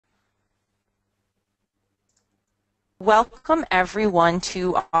Welcome everyone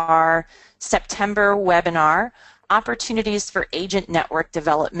to our September webinar, Opportunities for Agent Network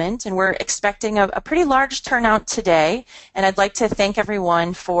Development, and we're expecting a pretty large turnout today, and I'd like to thank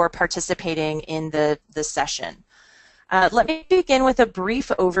everyone for participating in the session. Let me begin with a brief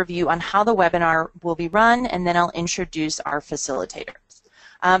overview on how the webinar will be run, and then I'll introduce our facilitators.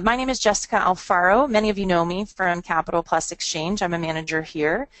 My name is Jessica Alfaro. Many of you know me from CapPlus Exchange. I'm a manager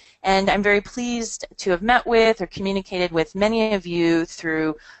here, and I'm very pleased to have met with or communicated with many of you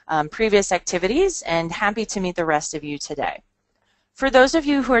through previous activities, and happy to meet the rest of you today. For those of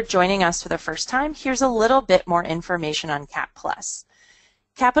you who are joining us for the first time, here's a little bit more information on CapPlus.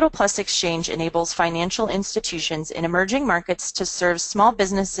 CapPlus Exchange enables financial institutions in emerging markets to serve small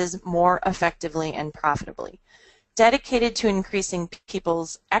businesses more effectively and profitably. Dedicated to increasing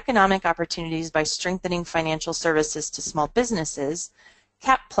people's economic opportunities by strengthening financial services to small businesses,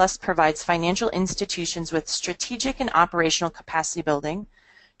 CapPlus provides financial institutions with strategic and operational capacity building,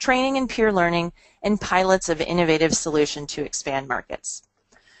 training and peer learning, and pilots of innovative solutions to expand markets.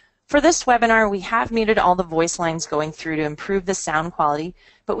 For this webinar, we have muted all the voice lines going through to improve the sound quality,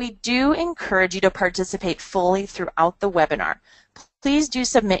 but we do encourage you to participate fully throughout the webinar. Please do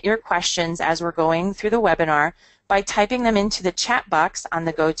submit your questions as we're going through the webinar by typing them into the chat box on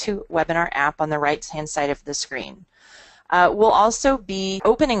the GoToWebinar app on the right-hand side of the screen. We'll also be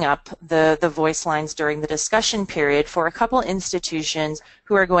opening up the voice lines during the discussion period for a couple institutions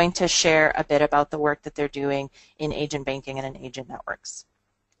who are going to share a bit about the work that they're doing in agent banking and in agent networks.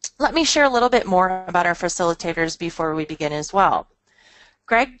 Let me share a little bit more about our facilitators before we begin as well.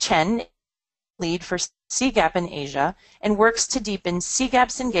 Chen, lead for CGAP in Asia, and works to deepen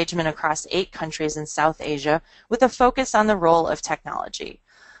CGAP's engagement across 8 countries in South Asia with a focus on the role of technology.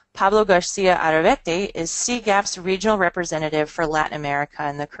 Pablo Garcia Arabehety is CGAP's regional representative for Latin America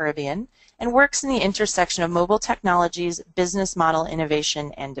and the Caribbean, and works in the intersection of mobile technologies, business model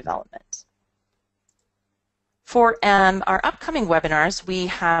innovation, and development. For our upcoming webinars, we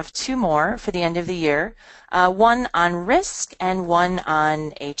have 2 more for the end of the year, one on risk and one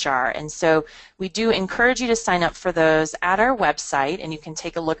on HR. And so we do encourage you to sign up for those at our website, and you can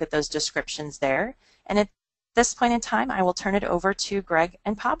take a look at those descriptions there. And at this point in time, I will turn it over to Greg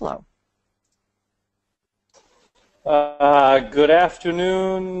and Pablo. Good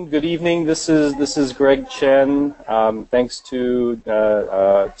afternoon, good evening. This is Greg Chen. Thanks to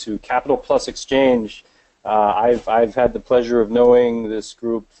CapPlus Exchange. I've had the pleasure of knowing this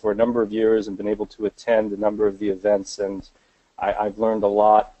group for a number of years and been able to attend a number of the events, and I've learned a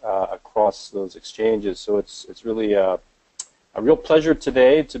lot across those exchanges. So it's really a real pleasure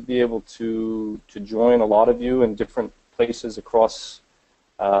today to be able to join a lot of you in different places across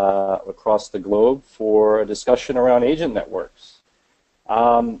the globe for a discussion around agent networks.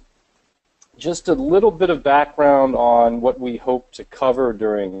 Just a little bit of background on what we hope to cover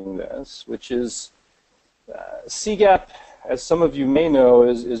during this, which is CGAP, as some of you may know,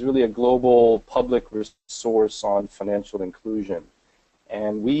 is really a global public resource on financial inclusion.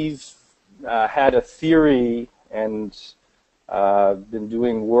 And we've had a theory and been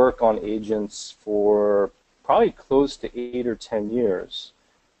doing work on agents for probably close to 8 or 10 years.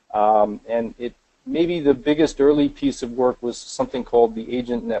 And maybe the biggest early piece of work was something called the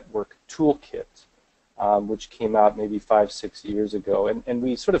Agent Network Toolkit, which came out maybe 5, 6 years ago. And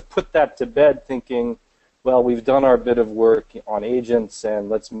we sort of put that to bed thinking, well, we've done our bit of work on agents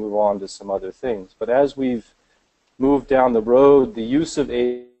and let's move on to some other things. But as we've moved down the road, the use of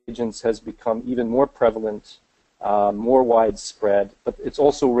agents has become even more prevalent, more widespread, but it's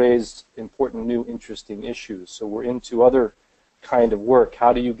also raised important new interesting issues. So we're into other kind of work.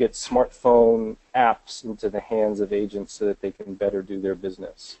 How do you get smartphone apps into the hands of agents so that they can better do their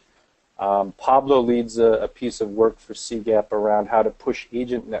business? Pablo leads a piece of work for CGAP around how to push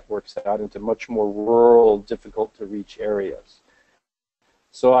agent networks out into much more rural, difficult-to-reach areas.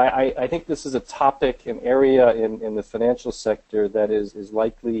 So I think this is a topic, an area in the financial sector that is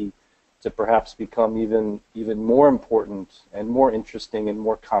likely to perhaps become even more important and more interesting and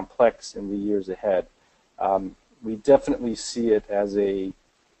more complex in the years ahead. We definitely see it as a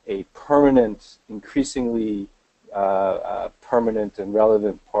permanent, increasingly permanent and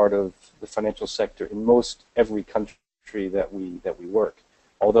relevant part of the financial sector in most every country that we work,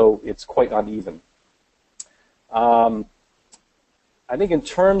 although it's quite uneven. I think in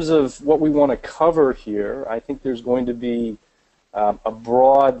terms of what we want to cover here, I think there's going to be a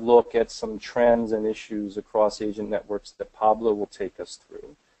broad look at some trends and issues across agent networks that Pablo will take us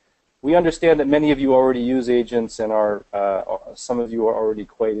through. We understand that many of you already use agents and some of you are already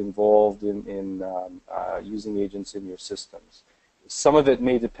quite involved in using agents in your systems. Some of it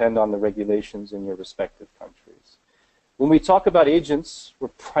may depend on the regulations in your respective countries. When we talk about agents, we're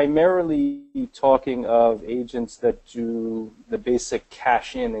primarily talking of agents that do the basic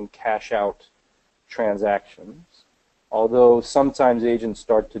cash in and cash out transactions, although sometimes agents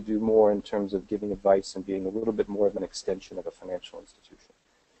start to do more in terms of giving advice and being a little bit more of an extension of a financial institution.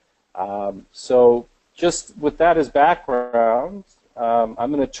 So just with that as background, I'm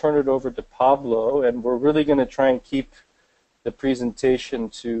going to turn it over to Pablo, and we're really going to try and keep the presentation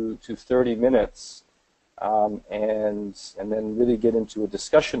to 30 minutes. And then really get into a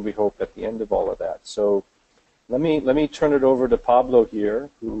discussion, we hope, at the end of all of that. So let me turn it over to Pablo here,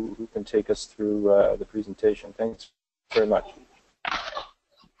 who can take us through the presentation. Thanks very much.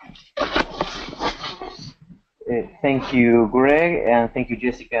 Thank you, Greg, and thank you,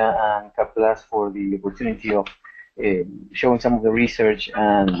 Jessica and CapPlus, for the opportunity of showing some of the research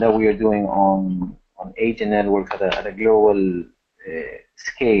that we are doing on agent networks at a global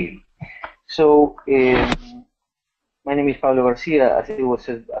scale. So, my name is Pablo Garcia. As it was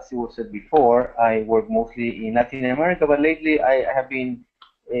said before, I work mostly in Latin America, but lately I have been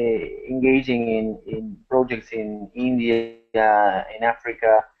engaging in projects in India, in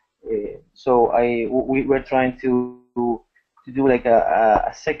Africa. So we're trying to do like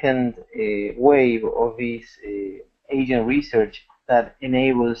a second wave of this agent research that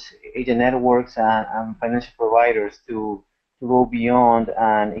enables agent networks and financial providers to go beyond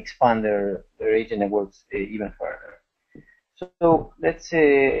and expand their agent networks even further. So let's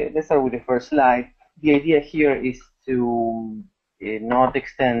start with the first slide. The idea here is to not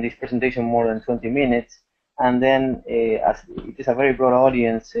extend this presentation more than 20 minutes, and then as it is a very broad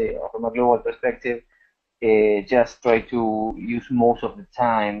audience from a global perspective, just try to use most of the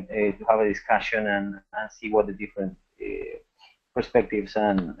time to have a discussion and see what the different perspectives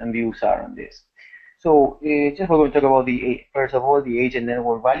and views are on this. So just we're going to talk about first of all, the agent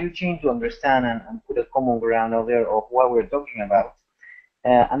network value chain to understand and put a common ground out there of what we're talking about.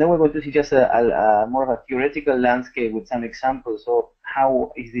 And then we're going to see just a more of a theoretical landscape with some examples of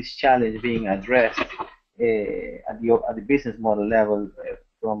how is this challenge being addressed at the business model level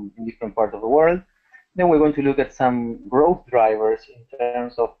from in different parts of the world. Then we're going to look at some growth drivers in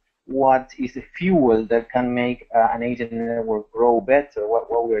terms of what is the fuel that can make an agent network grow better,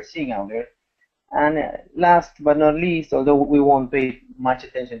 what we are seeing out there. And last but not least, although we won't pay much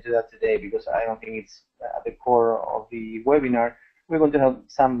attention to that today because I don't think it's at the core of the webinar, we're going to have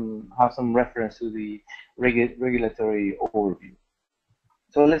some reference to the regulatory overview.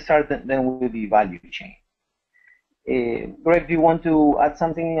 So let's start then with the value chain. Greg, do you want to add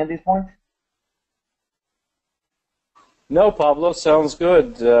something at this point? No, Pablo, sounds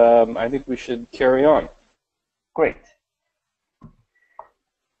good. I think we should carry on. Great.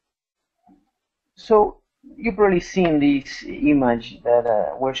 So you've probably seen this image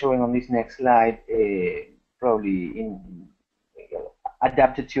that we're showing on this next slide, probably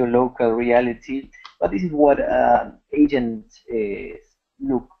adapted to your local reality. But this is what agents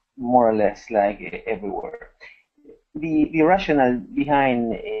look more or less like everywhere. The rationale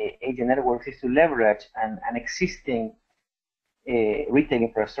behind agent networks is to leverage an existing retail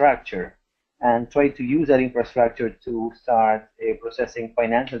infrastructure and try to use that infrastructure to start processing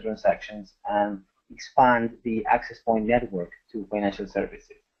financial transactions and expand the access point network to financial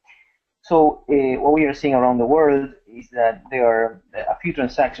services. So what we are seeing around the world is that there are a few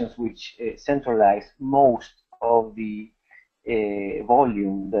transactions which centralize most of the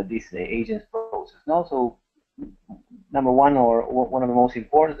volume that these agents process. Now, so number one, or one of the most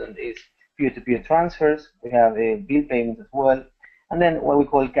important, is peer-to-peer transfers. We have bill payments as well, and then what we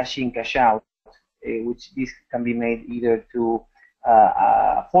call cash in, cash out, which this can be made either to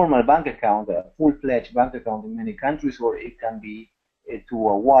a formal bank account, a full-fledged bank account in many countries, or it can be to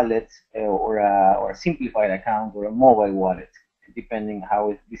a wallet or a simplified account or a mobile wallet, depending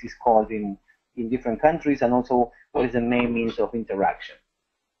how this is called in different countries, and also what is the main means of interaction.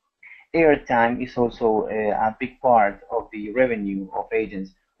 Airtime is also a big part of the revenue of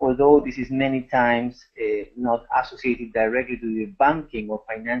agents, although this is many times not associated directly to the banking or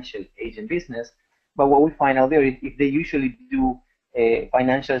financial agent business. But what we find out there is if they usually do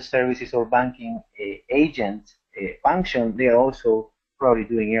financial services or banking agent function, they are also probably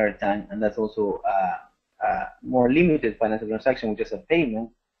doing airtime, and that's also a more limited financial transaction, which is a payment,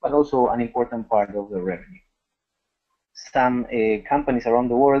 but also an important part of the revenue. Some companies around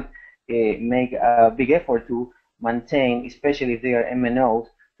the world make a big effort to maintain, especially if they are MNOs,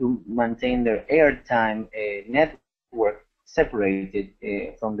 to maintain their airtime network separated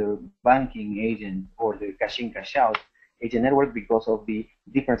from their banking agent or the cash in, cash out agent network because of the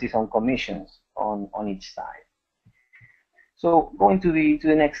differences on commissions on each side. So going to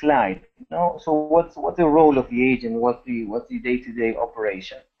the next slide. So what's the role of the agent? What's the day-to-day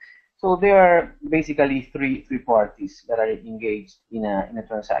operation? So there are basically three parties that are engaged in a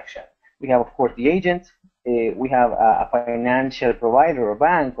transaction. We have, of course, the agent. We have a financial provider or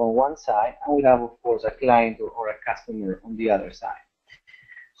bank on one side, and we have, of course, a client or a customer on the other side.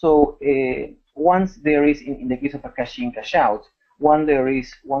 So once there is, in the case of a cash-in, cash-out, once there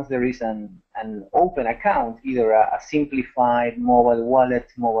is an open account, either a simplified mobile wallet,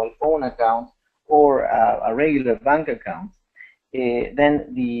 mobile phone account, or a regular bank account,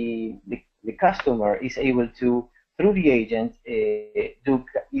 then the customer is able to, through the agent, do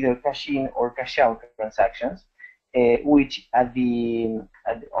either cash-in or cash-out transactions, which on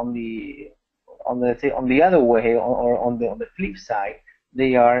the other way, or on the flip side,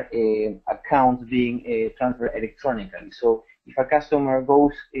 they are accounts being transferred electronically. So if a customer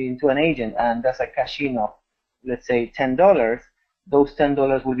goes into an agent and does a cash-in of, let's say, $10, those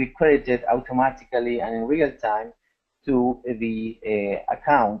 $10 will be credited automatically and in real time to the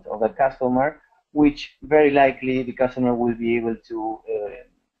account of the customer, which very likely the customer will be able to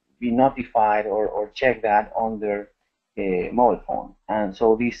be notified or check that on their mobile phone. And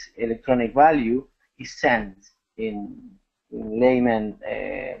so this electronic value is sent in layman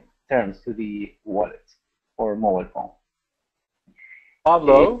terms to the wallet or mobile phone.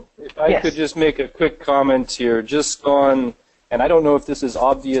 Pablo, if I yes. could just make a quick comment here, just on, and I don't know if this is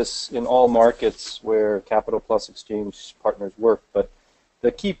obvious in all markets where CapPlus exchange partners work, but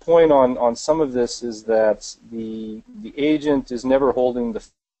the key point on some of this is that the agent is never holding the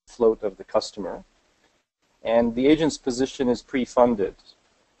float of the customer, and the agent's position is pre-funded.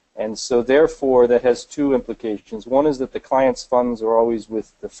 And so therefore that has two implications. One is that the client's funds are always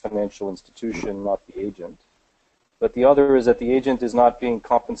with the financial institution, not the agent. But the other is that the agent is not being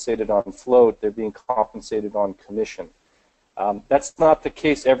compensated on float, they're being compensated on commission. That's not the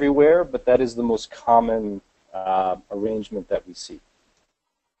case everywhere, but that is the most common arrangement that we see.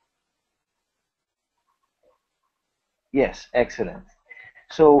 Yes, excellent.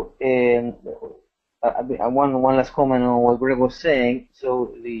 So one last comment on what Greg was saying.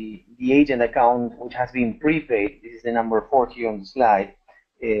 So the agent account, which has been prepaid, this is the number 4 here on the slide,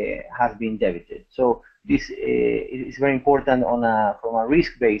 has been debited. So this is very important from a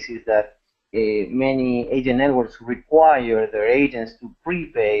risk basis, that many agent networks require their agents to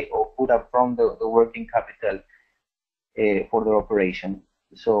prepay or put up front the working capital for their operation,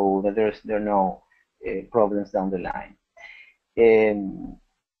 so that there are no problems down the line.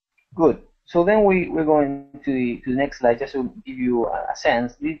 Good. So then we're going to the next slide, just to give you a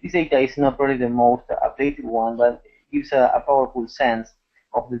sense. This data is not probably the most updated one, but it gives a powerful sense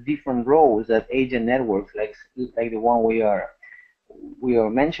of the different roles that agent networks, like the one we are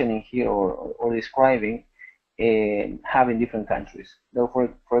mentioning here or describing, have in different countries. So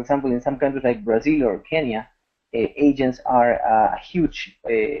for example, in some countries like Brazil or Kenya, agents are a huge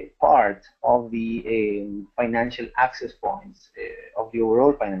part of the financial access points of the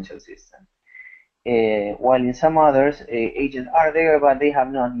overall financial system. While in some others, agents are there, but they have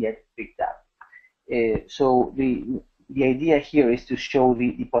not yet picked up. So the idea here is to show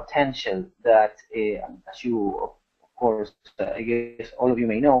the potential that, as you, of course, I guess all of you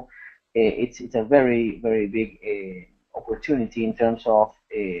may know, it's a very, very big opportunity in terms of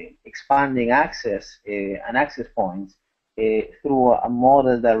expanding access and access points through a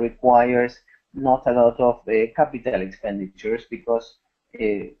model that requires not a lot of capital expenditures, because,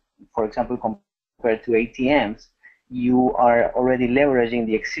 for example, compared to ATMs, you are already leveraging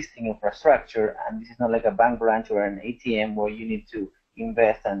the existing infrastructure, and this is not like a bank branch or an ATM where you need to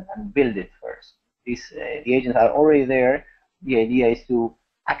invest and build it first. The agents are already there. The idea is to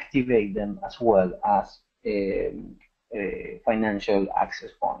activate them as well as financial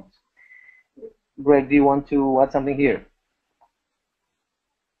access points. Greg, do you want to add something here?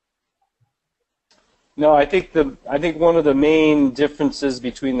 No, I think one of the main differences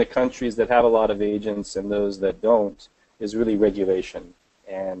between the countries that have a lot of agents and those that don't is really regulation.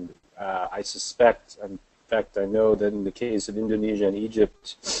 And I suspect, in fact, I know that in the case of Indonesia and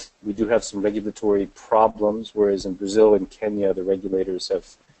Egypt, we do have some regulatory problems, whereas in Brazil and Kenya, the regulators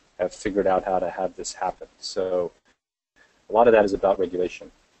have figured out how to have this happen. So a lot of that is about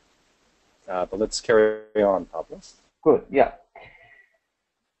regulation. But let's carry on, Pablo. Good, yeah.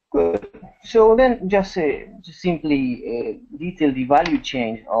 Good. So then just simply detail the value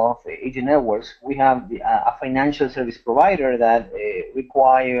chain of agent networks. We have a financial service provider that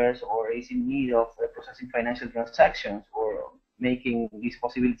requires or is in need of processing financial transactions or making this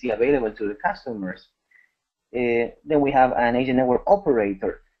possibility available to the customers. Then we have an agent network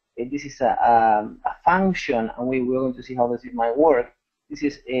operator this is a function, and we're going to see how this might work. This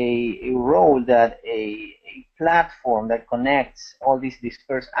is a role that a platform that connects all these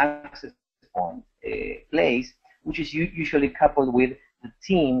dispersed access points plays, which is usually coupled with the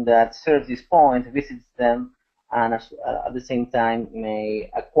team that serves these points, visits them, and at the same time may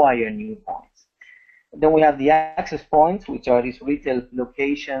acquire new points. Then we have the access points, which are these retail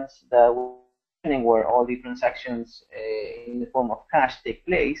locations that where all the transactions in the form of cash take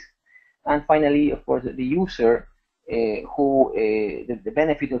place. And finally, of course, the user, the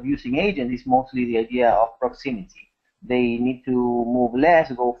benefit of using agent is mostly the idea of proximity. They need to move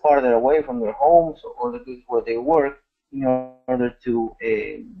less, go farther away from their homes or the places where they work in order to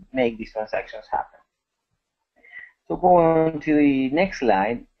make these transactions happen. So going on to the next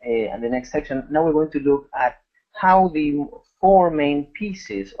slide and the next section, now we're going to look at how the four main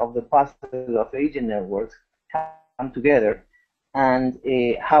pieces of the puzzle of agent networks come together, and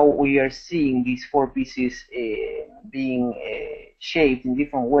how we are seeing these four pieces being shaped in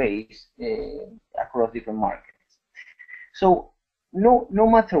different ways across different markets. So no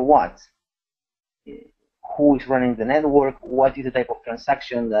matter what, who is running the network, what is the type of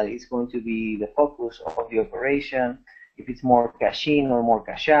transaction that is going to be the focus of the operation, if it's more cash in or more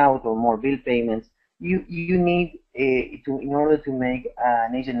cash out or more bill payments, you need in order to make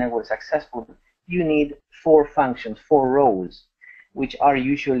an agent network successful, you need four functions, four roles, which are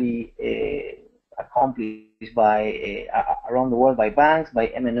usually accomplished by around the world by banks, by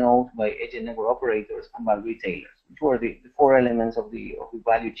MNOs, by agent network operators, and by retailers, which were the four elements of the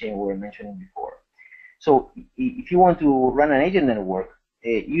value chain we were mentioning before. So if you want to run an agent network,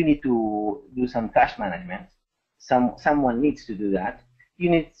 you need to do some cash management. Someone needs to do that. You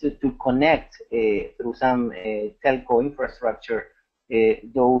need to connect through some telco infrastructure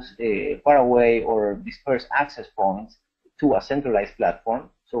those far away or dispersed access points to a centralized platform.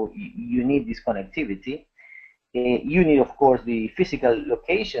 So you need this connectivity. You need, of course, the physical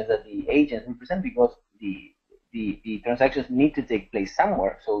locations that the agents represent, because the transactions need to take place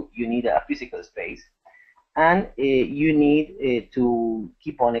somewhere. So you need a physical space. And you need to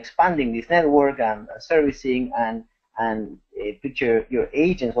keep on expanding this network and servicing and picture your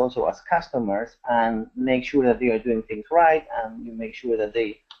agents also as customers, and make sure that they are doing things right, and you make sure that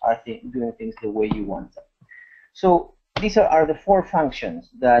they are doing things the way you want them. So these are the four functions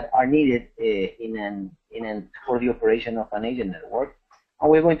that are needed for the operation of an agent network. And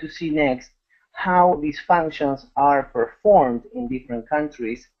we're going to see next how these functions are performed in different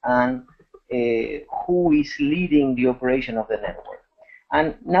countries, and who is leading the operation of the network.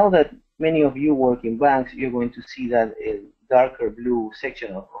 And now that many of you work in banks, you're going to see that darker blue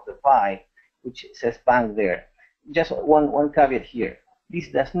section of the pie, which says bank there. Just one caveat here. This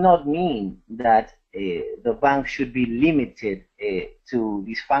does not mean that the bank should be limited to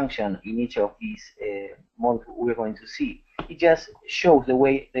this function in each of these modes we're going to see. It just shows the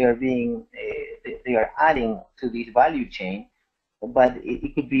way they are being, they are adding to this value chain, but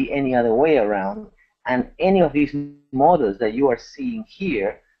it could be any other way around. And any of these models that you are seeing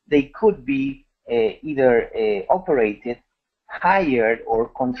here, they could be either operated, hired, or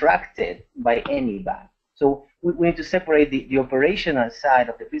contracted by any bank. So we need to separate the operational side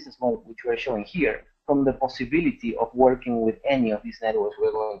of the business model, which we're showing here, from the possibility of working with any of these networks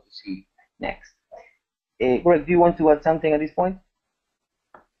we're going to see next. Greg, do you want to add something at this point?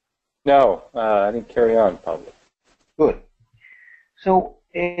 No, I think carry on, Pablo. Good. So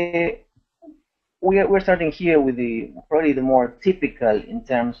we're starting here with probably the more typical in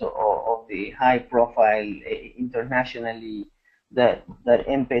terms of the high-profile internationally that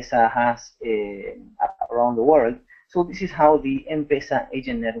M-Pesa has around the world. So this is how the M-Pesa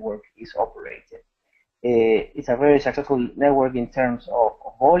agent network is operated. It's a very successful network in terms of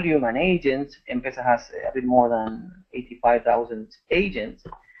volume and agents. M-Pesa has a bit more than 85,000 agents,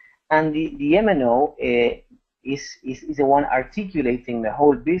 and the MNO is the one articulating the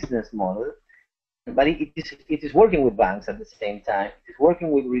whole business model, but it is working with banks at the same time. It is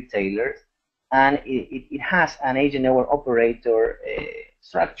working with retailers, and it has an agent network operator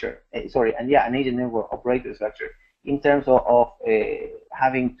structure. An agent network operator structure in terms of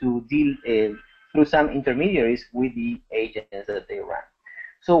having to deal through some intermediaries with the agents that they run.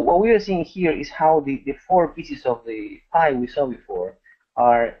 So what we are seeing here is how the four pieces of the pie we saw before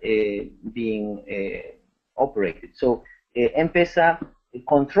are being operated. So M-Pesa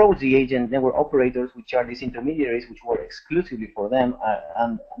controls the agent network operators, which are these intermediaries which work exclusively for them,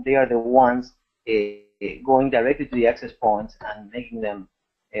 and they are the ones going directly to the access points and making them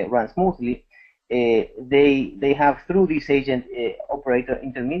run smoothly. They have, through these agent operator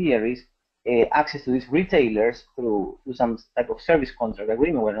intermediaries, access to these retailers through some type of service contract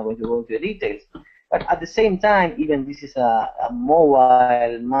agreement. We're not going to go into the details. But at the same time, even this is a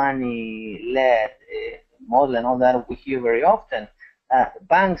mobile money-led model and all that we hear very often.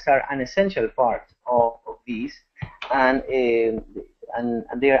 Banks are an essential part of these, and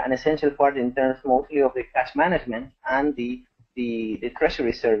they are an essential part in terms mostly of the cash management and the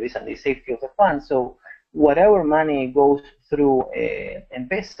treasury service and the safety of the funds. So whatever money goes through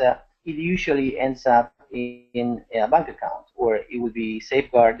M-Pesa, it usually ends up in a bank account where it will be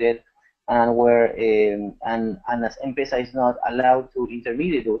safeguarded, and where and as M-Pesa is not allowed to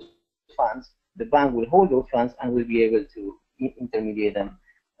intermediate those funds, the bank will hold those funds and will be able to intermediate them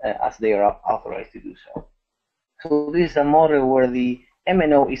as they are authorized to do so. So this is a model where the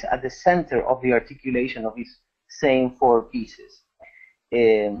MNO is at the center of the articulation of these same four pieces.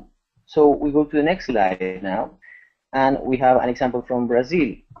 So we go to the next slide now, and we have an example from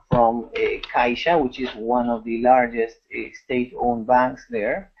Brazil, from Caixa, which is one of the largest state-owned banks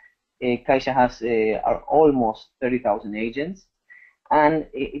there. Caixa has almost 30,000 agents, and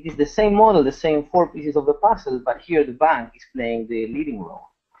it is the same model, the same four pieces of the puzzle, but here the bank is playing the leading role.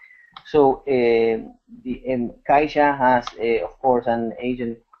 So Caixa has, of course, an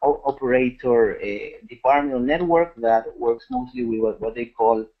agent operator departmental network that works mostly with what they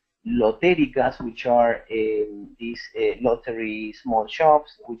call lotéricas, which are these lottery small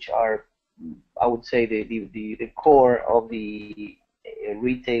shops, which are, I would say, the core of the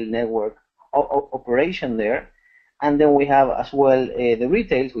retail network operation there. And then we have as well the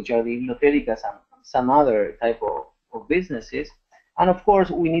retails, which are the lotéricas and some other type of businesses. And of course,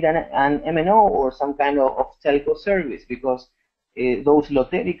 we need an MNO or some kind of telco service, because those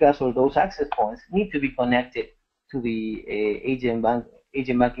lotéricas or those access points need to be connected to the agent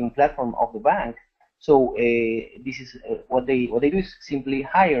banking platform of the bank. So this is what they do is simply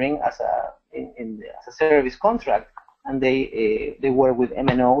hiring as a service contract, and they work with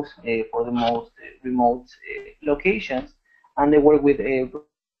MNOs for the most remote locations, and they work with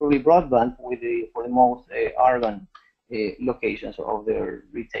probably broadband for the most urban locations of their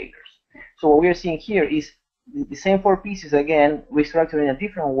retailers. So what we are seeing here is the same four pieces again restructured in a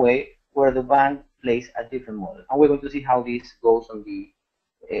different way, where the bank plays a different model, and we're going to see how this goes on the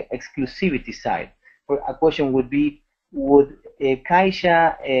exclusivity side. A question would be, would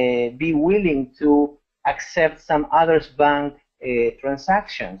Caixa be willing to accept some others bank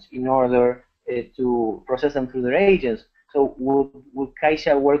transactions in order to process them through their agents? So would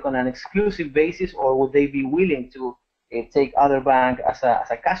Caixa work on an exclusive basis, or would they be willing to take other bank as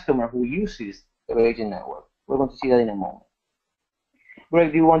a customer who uses the agent network? We're going to see that in a moment.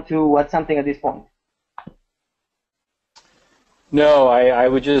 Greg, do you want to add something at this point? No, I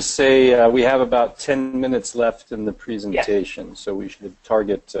would just say we have about 10 minutes left in the presentation, yes. So we should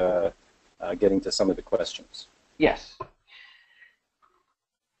target getting to some of the questions. Yes.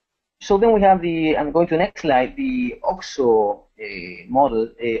 So then we have I'm going to the next slide, the OXXO model.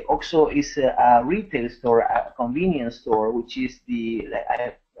 OXXO is a retail store, a convenience store, which is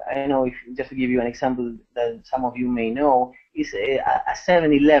I don't know, if just to give you an example that some of you may know, is a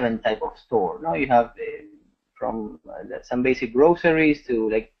 7-Eleven type of store. Now you have from some basic groceries to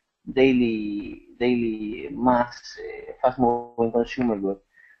like daily mass fast-moving consumer goods,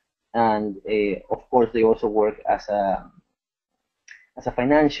 and of course they also work as a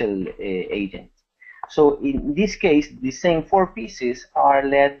financial agent. So in this case, the same four pieces are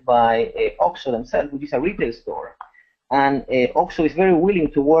led by OXXO themselves, which is a retail store. And OXXO is very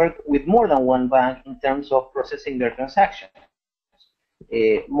willing to work with more than one bank in terms of processing their transactions.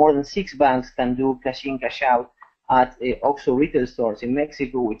 More than 6 banks can do cash in, cash out at OXXO retail stores in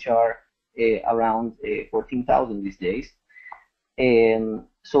Mexico, which are around 14,000 these days.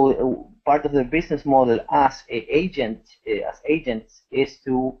 So part of their business model as agents is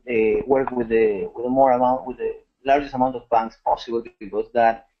to work with the largest amount of banks possible, because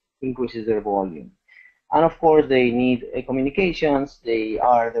that increases their volume. And of course, they need communications. They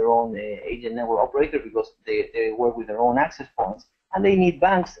are their own agent network operator, because they work with their own access points. And they need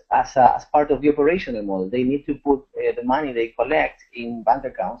banks as part of the operational model. They need to put the money they collect in bank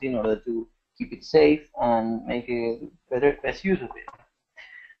accounts in order to keep it safe and make a best use of it.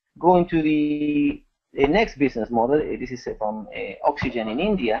 Going to the next business model, this is from Oxygen in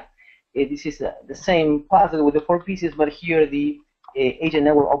India. This is the same puzzle with the 4 pieces, but here the agent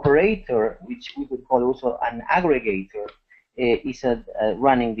network operator, which we could call also an aggregator, is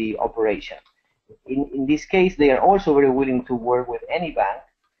running the operation. In this case, they are also very willing to work with any bank,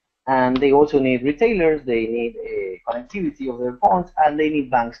 and they also need retailers, they need connectivity of their phones, and they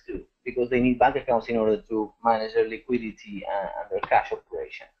need banks too, because they need bank accounts in order to manage their liquidity and their cash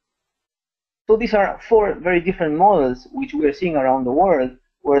operation. So these are four very different models which we are seeing around the world,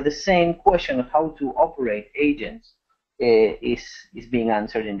 where the same question of how to operate agents is being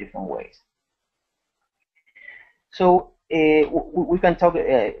answered in different ways. So we can talk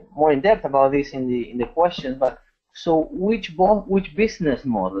more in depth about this in the questions. But so which business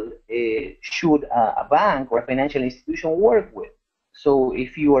model should a bank or a financial institution work with? So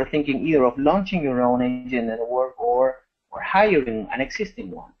if you are thinking either of launching your own agent network or hiring an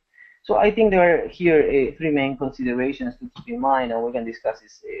existing one. So I think there are here three main considerations to keep in mind, and we can discuss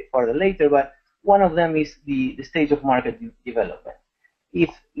this further later. But one of them is the stage of market development. If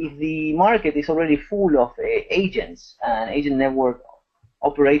the market is already full of agents and agent network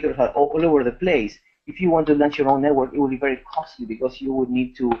operators are all over the place, if you want to launch your own network, it will be very costly because you would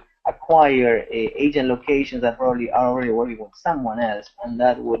need to acquire agent locations that probably are already working with someone else, and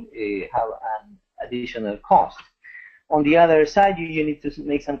that would have an additional cost. On the other side, you need to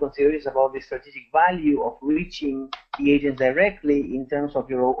make some considerations about the strategic value of reaching the agents directly in terms of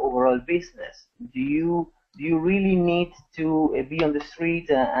your overall business. Do you really need to be on the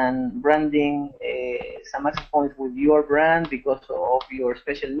street and branding some access points with your brand because of your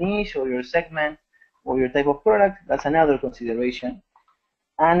special niche or your segment or your type of product? That's another consideration.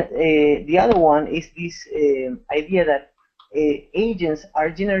 And the other one is this idea that agents are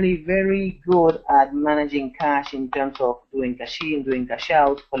generally very good at managing cash in terms of doing cash in, doing cash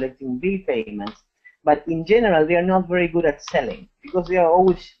out, collecting bill payments. But in general, they are not very good at selling because they are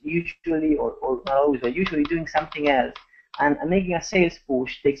always usually, or not always, but usually doing something else. And making a sales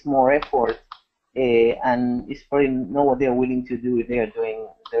push takes more effort, and it's probably not what they are willing to do if they are doing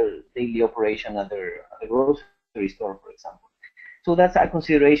their daily operation at the grocery store, for example. So that's a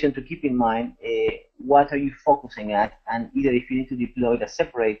consideration to keep in mind. What are you focusing at? And either if you need to deploy a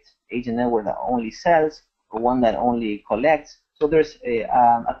separate agent network that only sells or one that only collects. So there's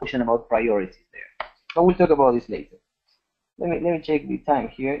a question about priorities there. But we'll talk about this later. Let me check the time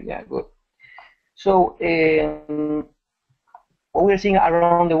here. Yeah, good. So what we're seeing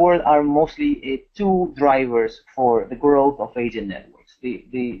around the world are mostly two drivers for the growth of agent networks. The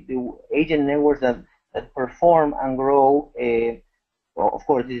agent networks that perform and grow. Well, of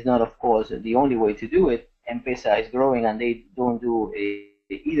course, this is not, of course, the only way to do it. M-Pesa is growing, and they don't do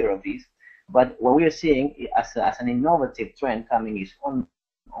either of these. But what we are seeing as an innovative trend coming is on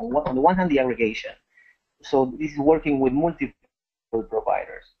the one hand, the aggregation. So this is working with multiple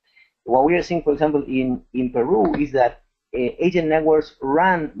providers. What we are seeing, for example, in Peru is that agent networks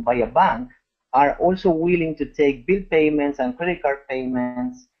run by a bank are also willing to take bill payments and credit card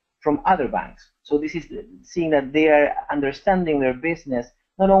payments from other banks. So this is seeing that they are understanding their business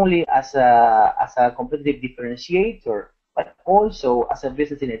not only as a competitive differentiator, but also as a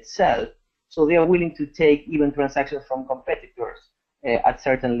business in itself. So they are willing to take even transactions from competitors at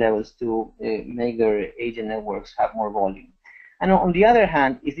certain levels to make their agent networks have more volume. And on the other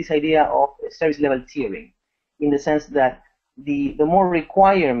hand is this idea of service level tiering, in the sense that the more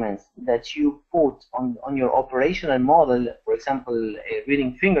requirements that you put on your operational model, for example,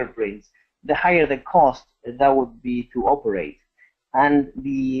 reading fingerprints, the higher the cost that would be to operate. And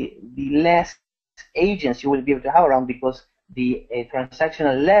the less agents you will be able to have around, because the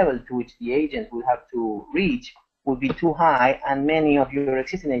transactional level to which the agents will have to reach would be too high, and many of your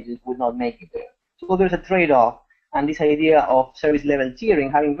existing agents would not make it there. So there's a trade-off, and this idea of service level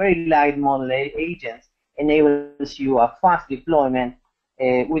tiering, having very light model agents, enables you a fast deployment,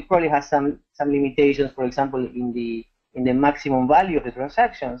 which probably has some limitations, for example, in the maximum value of the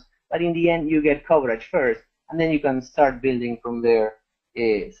transactions. But in the end, you get coverage first, and then you can start building from there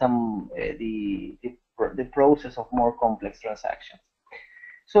the process of more complex transactions.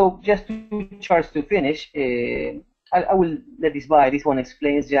 So just two charts to finish. I will let this by. This one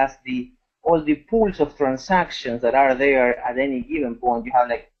explains just all the pools of transactions that are there at any given point. You have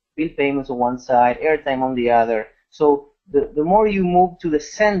like bill payments on one side, airtime on the other. So the more you move to the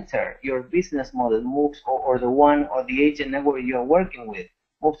center, your business model moves, or the one or the agent network you are working with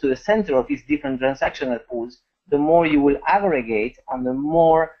moves to the center of these different transactional pools, the more you will aggregate, and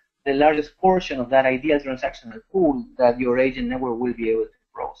the largest portion of that ideal transactional pool that your agent network will be able to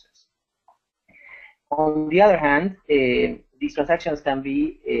process. On the other hand, these transactions can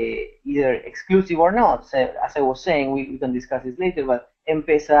be either exclusive or not. So, as I was saying, we can discuss this later, but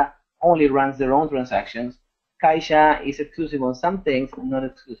M-Pesa only runs their own transactions. Caixa is exclusive on some things, not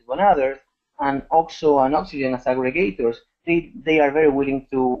exclusive on others. And OXXO and Oxygen as aggregators, they are very willing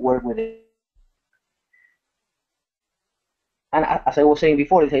to work with it. And as I was saying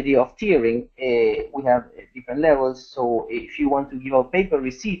before, this idea of tiering, we have different levels. So if you want to give out paper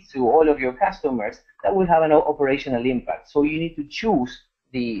receipts to all of your customers, that will have an operational impact. So you need to choose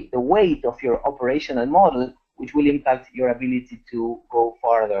the weight of your operational model, which will impact your ability to go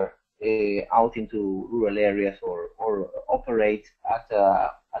farther out into rural areas or operate at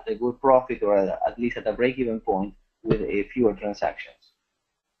a good profit or at least at a break-even point with fewer transactions.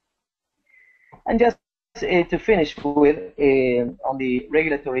 And just to finish with, on the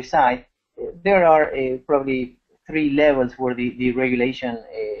regulatory side, there are probably 3 levels where the regulation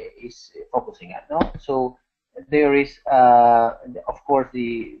is focusing at. No? So there is, of course,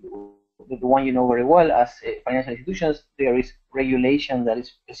 the one you know very well as financial institutions. There is regulation that is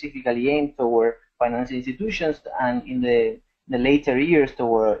specifically aimed toward financial institutions, and in the later years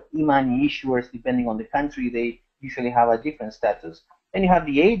toward e-money issuers, depending on the country, they usually have a different status. Then you have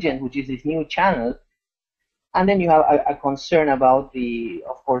the agent, which is this new channel, and then you have a concern about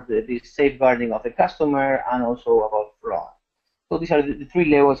of course, the safeguarding of the customer and also about fraud. So these are the 3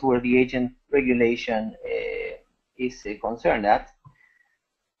 levels where the agent regulation is concerned at.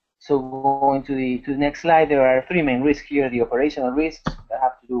 So going to the next slide, there are 3 main risks here: the operational risks that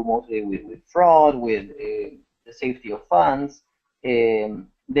have to do mostly with fraud, with the safety of funds. Then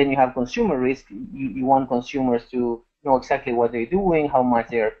you have consumer risk. You want consumers to know exactly what they're doing, how much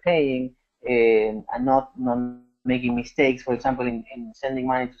they are paying, and not making mistakes, for example, in sending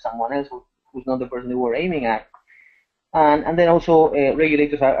money to someone else who's not the person they were aiming at. And then also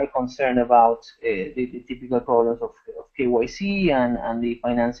regulators are concerned about the typical problems of KYC and the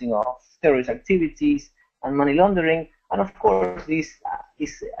financing of terrorist activities and money laundering. And of course, this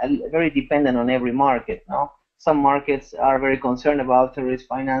is very dependent on every market. No? Some markets are very concerned about terrorist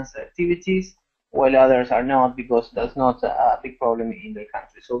finance activities, while others are not, because that's not a big problem in their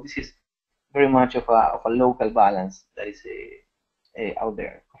country. So this is very much of a local balance that is out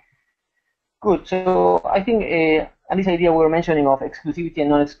there. Good. So I think, and this idea we're mentioning of exclusivity and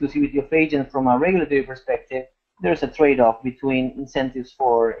non-exclusivity of agents from a regulatory perspective, there's a trade-off between incentives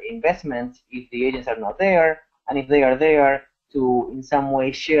for investment if the agents are not there, and if they are there, to in some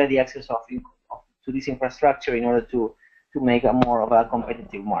way share the access to this infrastructure in order to make a more of a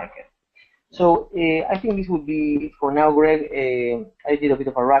competitive market. So I think this would be it for now, Greg. I did a bit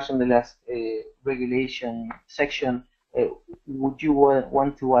of a rush on the last regulation section. Would you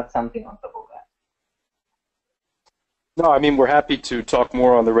want to add something on top of that? No, I mean, we're happy to talk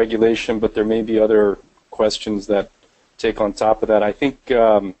more on the regulation, but there may be other questions that take on top of that. I think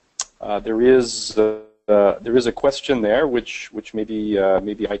there is a question there, which maybe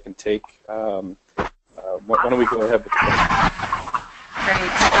I can take. Why don't we go ahead with the question?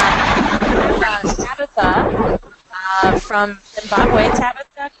 Great. Tabitha from Zimbabwe.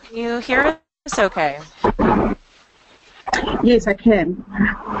 Tabitha, can you hear us okay? Yes, I can.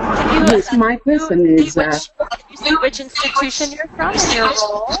 Yes, my question is... Can you see which institution you're from and your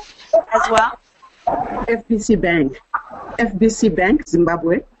role as well? FBC Bank. FBC Bank,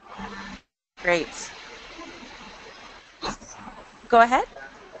 Zimbabwe. Great. Go ahead.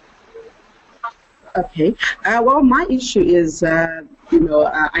 Okay. Well, my issue is, I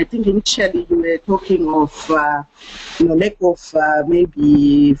think initially you were talking of, lack of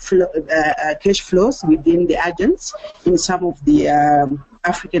maybe cash flows within the agents in some of the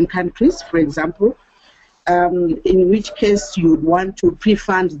African countries, for example, in which case you would want to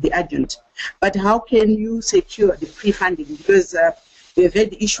pre-fund the agent. But how can you secure the pre-funding? Because we've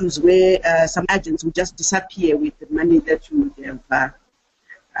had issues where some agents would just disappear with the money that you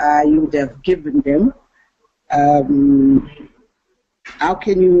would have given them. How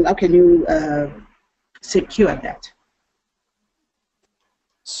can you secure that?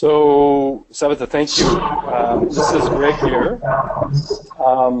 So, Tabitha, thank you. This is Greg here.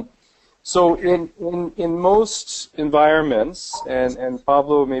 So in most environments, and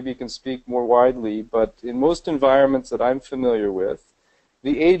Pablo maybe can speak more widely, but in most environments that I'm familiar with,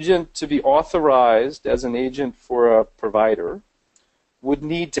 the agent, to be authorized as an agent for a provider, would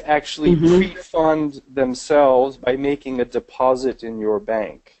need to actually pre-fund themselves by making a deposit in your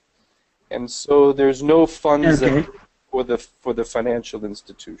bank. And so there's no funds for the financial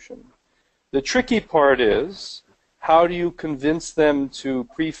institution. The tricky part is, how do you convince them to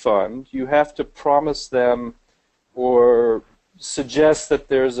pre-fund? You have to promise them or suggest that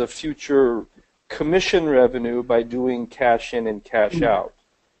there's a future commission revenue by doing cash in and cash out.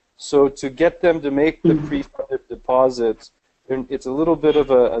 So to get them to make the pre-funded deposits, it's a little bit of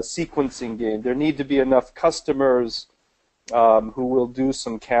a sequencing game. There need to be enough customers who will do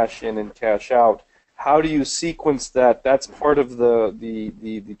some cash in and cash out. How do you sequence that? That's part of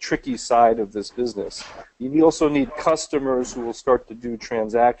the tricky side of this business. You also need customers who will start to do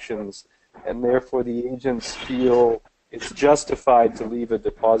transactions, and therefore the agents feel it's justified to leave a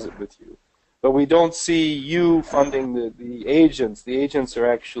deposit with you. but we don't see you funding the agents. The agents are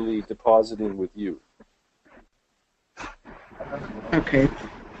actually depositing with you. Okay.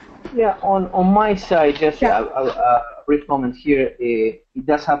 Yeah, on my side, just a brief comment here. It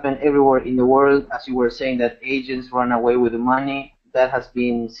does happen everywhere in the world. As you were saying, that agents run away with the money. That has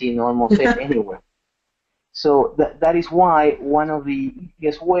been seen almost anywhere. So that is why one of the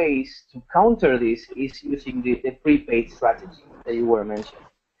easiest ways to counter this is using the prepaid strategy that you were mentioning.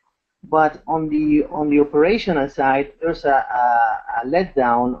 But on the operational side, there's a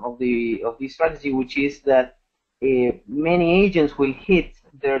letdown of the strategy, which is that many agents will hit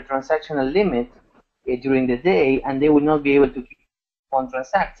their transactional limit during the day, and they will not be able to keep on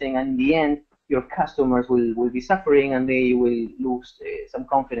transacting, and in the end, your customers will be suffering, and they will lose some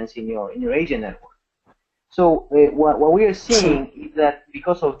confidence in your agent network. So what we are seeing is that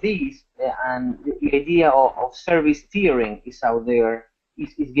because of this, and the idea of service tiering is out there,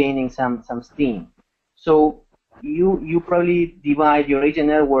 is gaining some steam. So you probably divide your agent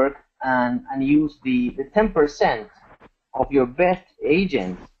network and use the 10% of your best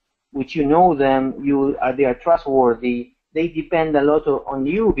agents, which you know them, they are trustworthy. They depend a lot on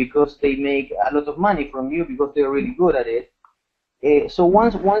you because they make a lot of money from you because they're really good at it. So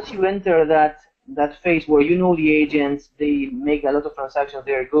once you enter that phase where you know the agents, they make a lot of transactions,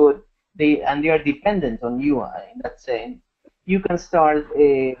 they're good, and they are dependent on you in that sense, you can start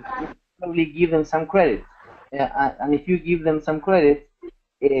probably give them some credit. And if you give them some credit,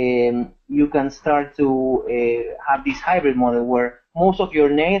 you can start to have this hybrid model where most of your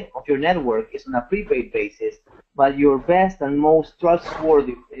network is on a prepaid basis, but your best and most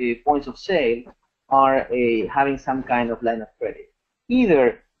trustworthy points of sale are having some kind of line of credit,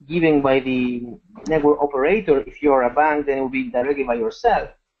 either given by the network operator. If you're a bank, then it will be directly by yourself.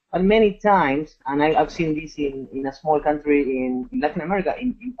 But many times, and I've seen this in a small country in Latin America,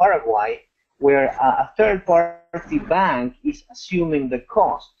 in Paraguay, where a third-party bank is assuming the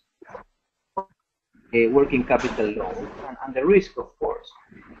cost of a working capital loan and the risk, of course.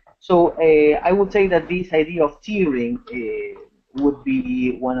 So I would say that this idea of tiering would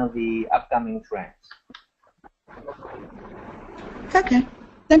be one of the upcoming trends. Okay.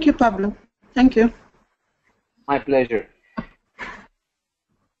 Thank you, Pablo. Thank you. My pleasure.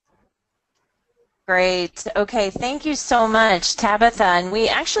 Great. Okay, thank you so much, Tabitha. And we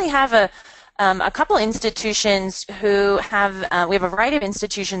actually have a couple institutions who have, we have a variety of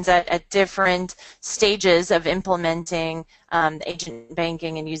institutions at different stages of implementing agent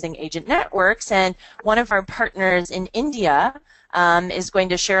banking and using agent networks. And one of our partners in India is going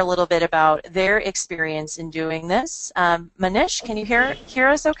to share a little bit about their experience in doing this. Manish, can you hear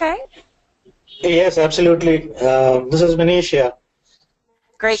us okay? Yes, absolutely. This is Manish here.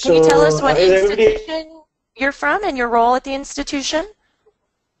 Great. Can you tell us what institution you're from and your role at the institution?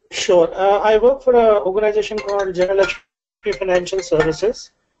 Sure. I work for an organization called General Financial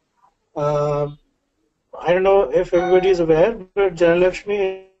Services. I don't know if everybody is aware, but General is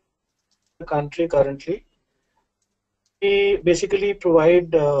the country currently. We basically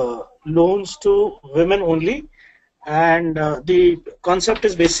provide loans to women only, and the concept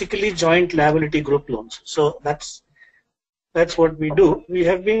is basically joint liability group loans. So that's what we do. We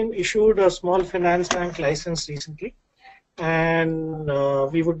have been issued a small finance bank license recently, and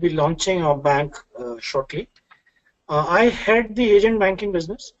we would be launching our bank shortly. I head the agent banking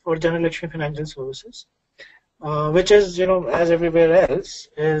business for General Financial Services, which is, as everywhere else,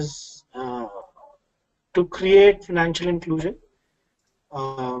 is to create financial inclusion,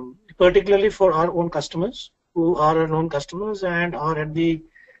 particularly for our own customers, who are our own customers and are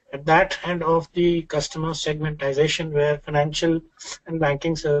at that end of the customer segmentization, where financial and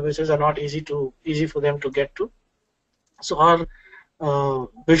banking services are not easy for them to get to. So our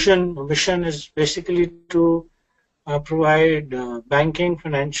mission is basically to provide banking,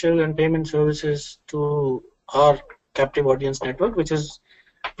 financial, and payment services to our captive audience network, which is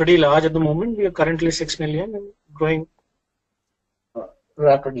pretty large at the moment. We are currently 6 million and growing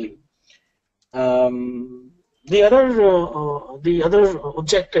rapidly. The other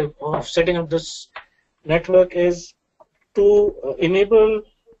objective of setting up this network is to enable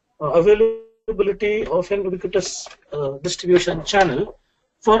availability of an ubiquitous distribution channel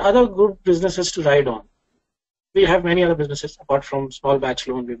for other good businesses to ride on. We have many other businesses apart from small batch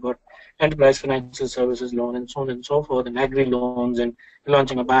loan. We've got enterprise financial services loan and so on and so forth, and agri loans, and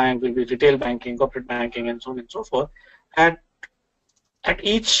launching a bank will be retail banking, corporate banking, and so on and so forth. At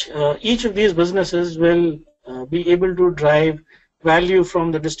each of these businesses will be able to drive value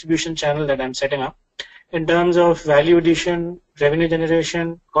from the distribution channel that I'm setting up in terms of value addition, revenue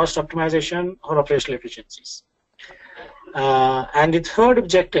generation, cost optimization, or operational efficiencies. And the third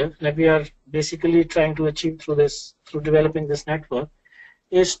objective that we are basically trying to achieve through developing this network,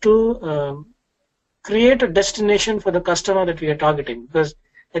 is to create a destination for the customer that we are targeting. Because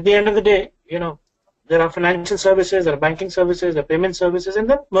at the end of the day, there are financial services, there are banking services, there are payment services, and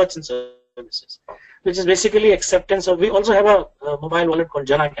then merchant services, which is basically acceptance of. We also have a mobile wallet called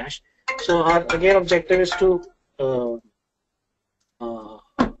Jana Cash. So our again objective is to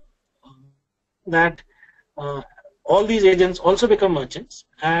that all these agents also become merchants,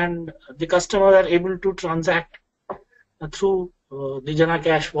 and the customers are able to transact through the Jana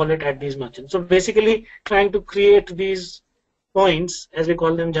Cash wallet at these merchants. So basically trying to create these points, as we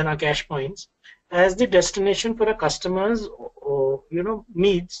call them, Jana Cash points, as the destination for a customer's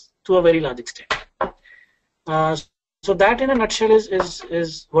needs to a very large extent. So that in a nutshell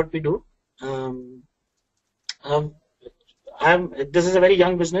is what we do. This is a very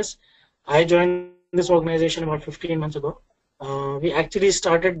young business. I joined this organization about 15 months ago. We actually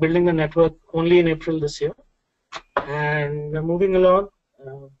started building the network only in April this year, and we're moving along,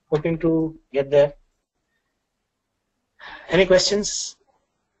 hoping to get there. Any questions?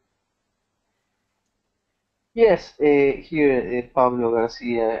 Yes, here Pablo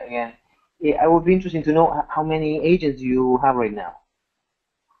Garcia again. I would be interested to know how many agents you have right now.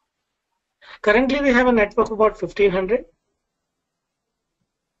 Currently, we have a network of about 1,500.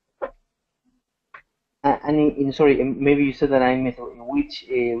 And sorry, maybe you said that I missed. In which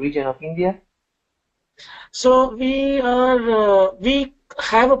region of India? So we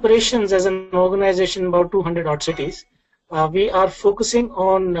have operations as an organization in about 200 odd cities. We are focusing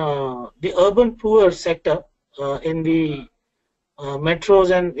on the urban poor sector in the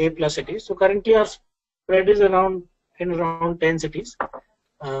metros and A+ cities. So currently our spread is around 10 cities.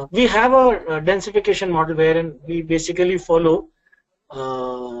 We have a densification model wherein we basically follow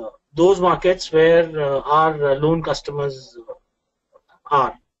those markets where our loan customers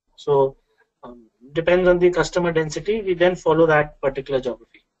are. So depends on the customer density, we then follow that particular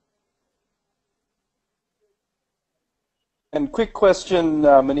geography. And quick question,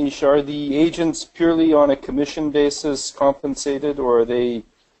 Manish, are the agents purely on a commission basis compensated, or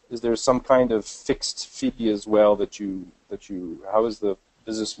is there some kind of fixed fee as well how is the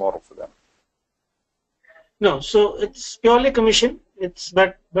business model for them? No, so it's purely commission.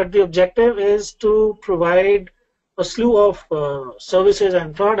 But the objective is to provide a slew of services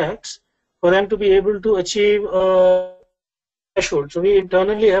and products for them to be able to achieve a threshold. So we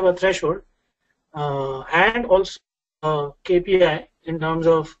internally have a threshold and also KPI in terms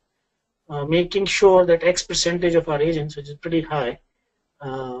of making sure that X percentage of our agents, which is pretty high,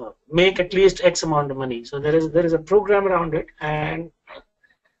 make at least X amount of money. So there is a program around it, and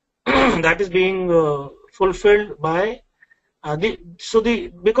that is being fulfilled by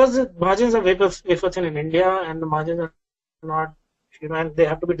because the margins are wafer thin in India, and the margins are not, and they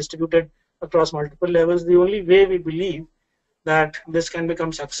have to be distributed across multiple levels. The only way we believe that this can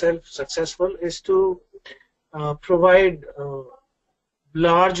become successful is to provide a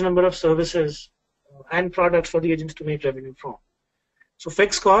large number of services and products for the agents to make revenue from. So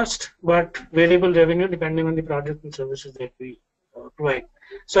fixed cost, but variable revenue depending on the product and services that we provide.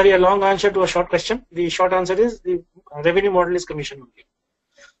 Sorry, a long answer to a short question. The short answer is the revenue model is commission only.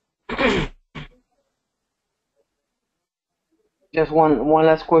 Just one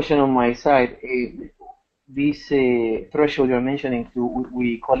last question on my side. This threshold you're mentioning,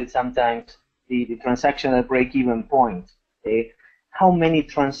 we call it sometimes the transactional break-even point. How many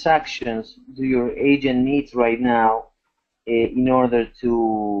transactions do your agent need right now in order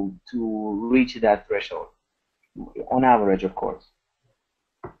to reach that threshold? On average, of course.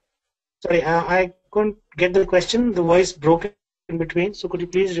 Sorry, I couldn't get the question. The voice broke in between. So could you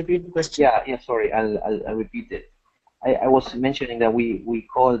please repeat the question? Yeah. Sorry, I'll repeat it. I was mentioning that we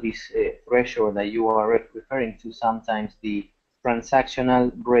call this threshold that you are referring to sometimes the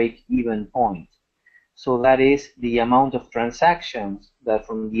transactional break-even point. So that is the amount of transactions that,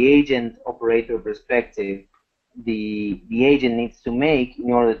 from the agent operator perspective, the agent needs to make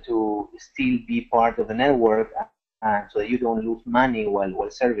in order to still be part of the network, so that you don't lose money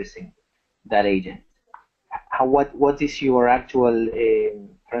while servicing that agent. What is your actual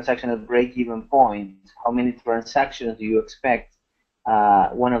transactional break-even point? How many transactions do you expect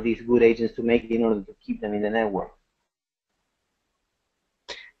one of these good agents to make in order to keep them in the network?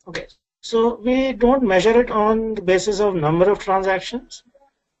 Okay, so we don't measure it on the basis of number of transactions,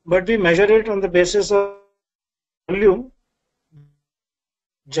 but we measure it on the basis of volume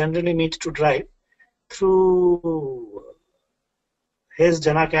generally needs to drive through his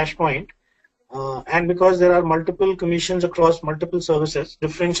Jana Cash point. And because there are multiple commissions across multiple services,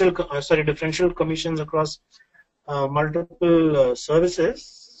 differential commissions across multiple services.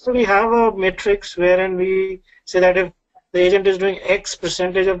 So we have a matrix wherein we say that if the agent is doing X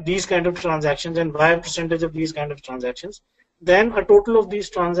percentage of these kind of transactions and Y percentage of these kind of transactions, then a total of these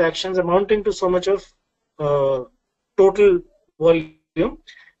transactions amounting to so much of total volume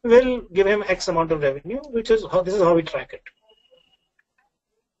will give him X amount of revenue, which is how this is how we track it.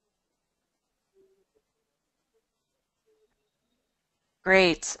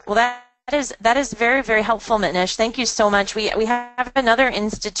 Great. Well, that is very, very helpful, Mitnish. Thank you so much. We have another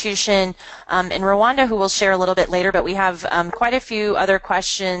institution in Rwanda who will share a little bit later, but we have quite a few other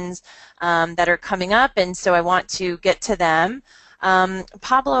questions that are coming up, and so I want to get to them.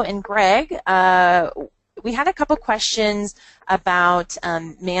 Pablo and Greg, we had a couple questions about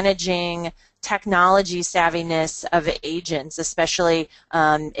managing technology savviness of agents, especially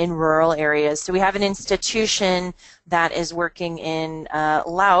in rural areas. So we have an institution that is working in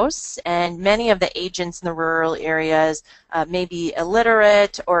Laos, and many of the agents in the rural areas may be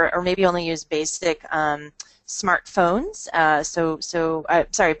illiterate or maybe only use basic smartphones,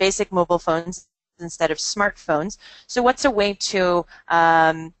 sorry, basic mobile phones instead of smartphones. So what's a way to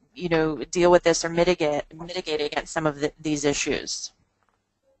you know, deal with this or mitigate against some of these issues?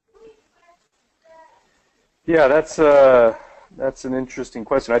 Yeah, that's an interesting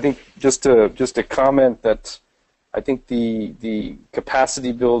question. I think just to comment that I think the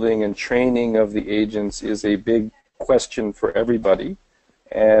capacity building and training of the agents is a big question for everybody,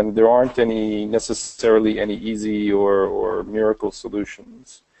 and there aren't necessarily any easy or miracle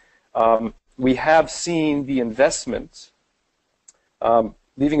solutions. We have seen the investment,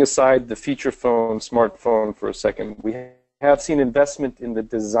 leaving aside the feature phone, smartphone for a second, we have seen investment in the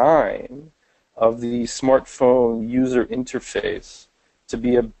design of the smartphone user interface to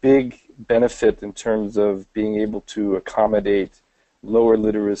be a big benefit in terms of being able to accommodate lower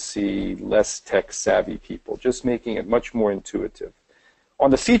literacy, less tech-savvy people, just making it much more intuitive.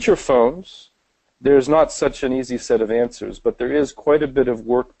 On the feature phones, there's not such an easy set of answers, but there is quite a bit of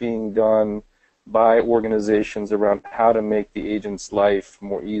work being done by organizations around how to make the agent's life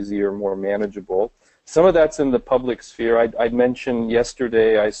more easier, more manageable. Some of that's in the public sphere. I'd mentioned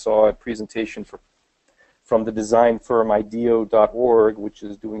yesterday I saw a presentation from the design firm IDEO.org, which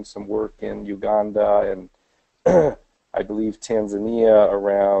is doing some work in Uganda and I believe Tanzania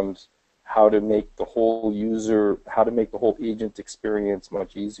around how to make the whole agent experience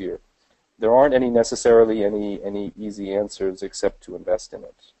much easier. There aren't necessarily any easy answers except to invest in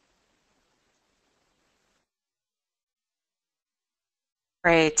it.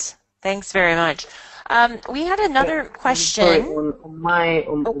 Great. Thanks very much. We had another question. Sorry, on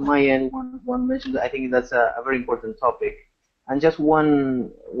my end, one mention. I think that's a very important topic, and just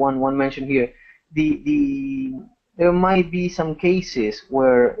one mention here. There might be some cases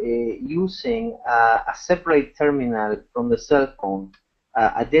where using a separate terminal from the cell phone,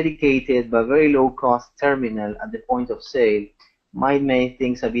 a dedicated but very low-cost terminal at the point of sale, might make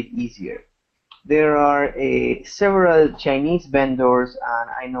things a bit easier. There are several Chinese vendors, and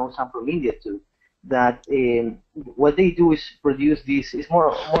I know some from India too, that what they do is produce this. It's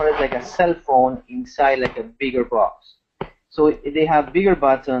more like a cell phone inside like a bigger box. So they have bigger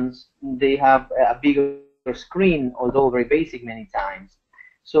buttons. They have a bigger screen, although very basic many times.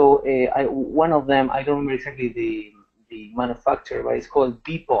 So one of them, I don't remember exactly the manufacturer, but it's called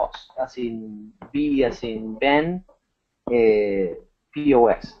BPOS, as in B as in Ben,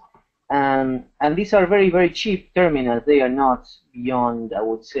 POS. And these are very, very cheap terminals. They are not beyond, I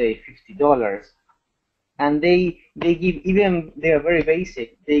would say, $50. And they give, even they are very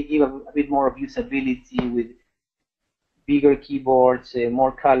basic, they give a bit more of usability with bigger keyboards,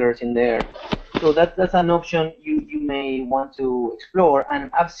 more colors in there. So that's an option you may want to explore.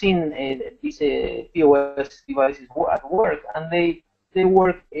 And I've seen these POS devices at work, and they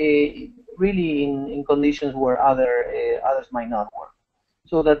work really in conditions where others might not work.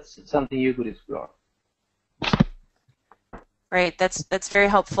 So that's something you could explore. Great, that's very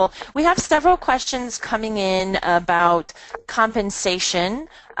helpful. We have several questions coming in about compensation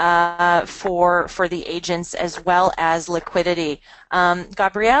for the agents as well as liquidity.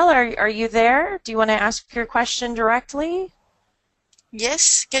 Gabrielle, are you there? Do you want to ask your question directly?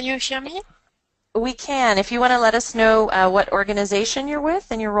 Yes, can you hear me? We can. If you want to let us know what organization you're with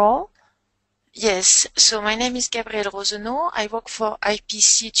and your role. Yes, so my name is Gabrielle Rosenau. I work for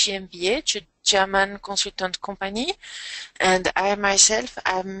IPC GmbH, a German consultant company, and I myself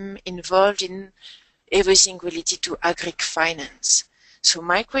am involved in everything related to agri-finance. So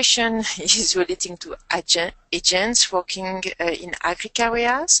my question is relating to agents working in agri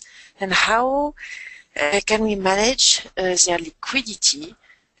areas, and how can we manage their liquidity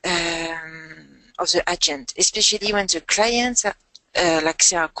of the agent, especially when the clients are like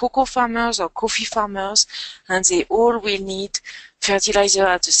they are cocoa farmers or coffee farmers, and they all will need fertilizer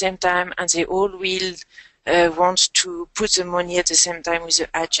at the same time, and they all will want to put the money at the same time with the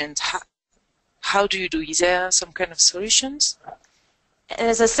agent. How do you do? Is there some kind of solutions? And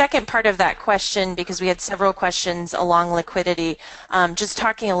as a second part of that question, because we had several questions along liquidity, just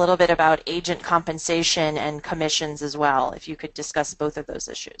talking a little bit about agent compensation and commissions as well, if you could discuss both of those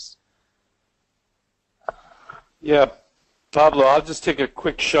issues. Yeah, Pablo, I'll just take a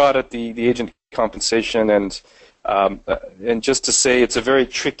quick shot at the agent compensation, and just to say it's a very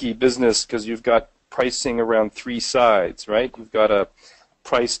tricky business because you've got pricing around three sides, right? You've got a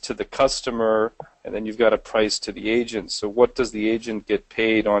price to the customer, and then you've got a price to the agent. So what does the agent get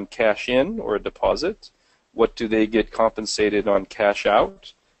paid on cash in or a deposit? What do they get compensated on cash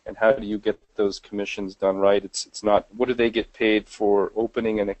out? And how do you get those commissions done right? It's not, what do they get paid for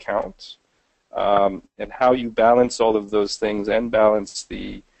opening an account? And how you balance all of those things and balance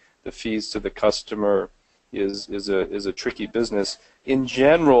the fees to the customer is a tricky business. In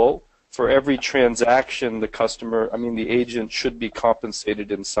general, for every transaction, the agent should be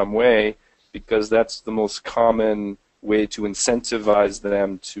compensated in some way, because that's the most common way to incentivize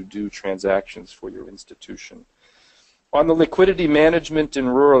them to do transactions for your institution. On the liquidity management in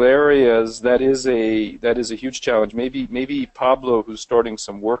rural areas, that is a huge challenge. Maybe Pablo, who's starting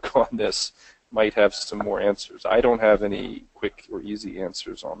some work on this, might have some more answers. I don't have any quick or easy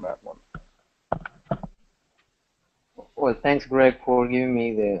answers on that one. Well, thanks, Greg, for giving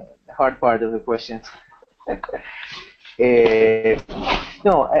me the hard part of the questions.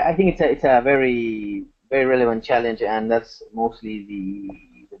 No, I think it's a very relevant challenge, and that's mostly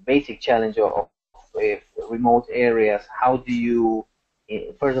the basic challenge of remote areas. How do you,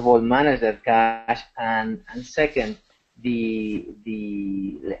 first of all, manage that cash, and second,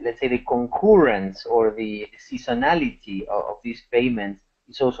 let's say the concurrence or the seasonality of these payments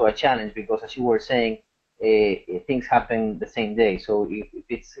is also a challenge, because as you were saying, things happen the same day. So if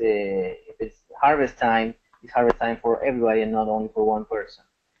it's harvest time, it's harvest time for everybody and not only for one person.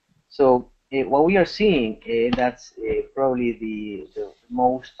 So what we are seeing, that's probably the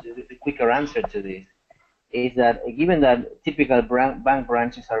quicker answer to this, is that given that typical bank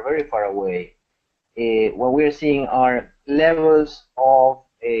branches are very far away, what we are seeing are levels of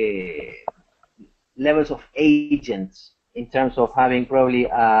agents, in terms of having probably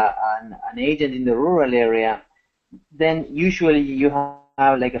an agent in the rural area. Then usually you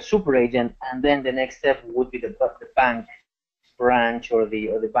have like a super agent, and then the next step would be the bank branch or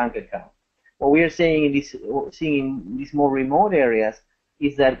the bank account. What we are seeing in these more remote areas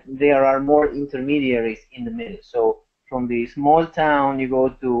is that there are more intermediaries in the middle. So from the small town, you go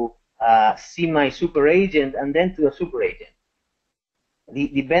to semi-super agent, and then to a super agent.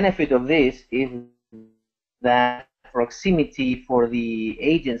 The benefit of this is that proximity for the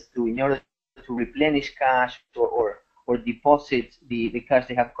agents in order to replenish cash or deposit the cash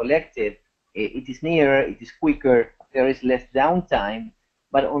they have collected, it is nearer, it is quicker, there is less downtime.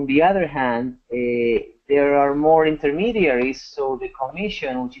 But on the other hand, there are more intermediaries, so the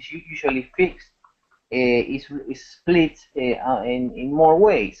commission, which is usually fixed, is split in more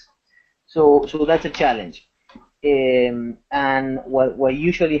ways. So that's a challenge. And what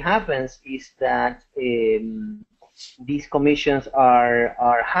usually happens is that these commissions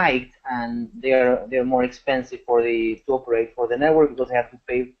are hiked, and they're more expensive to operate for the network, because they have to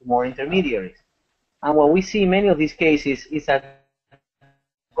pay more intermediaries. And what we see in many of these cases is that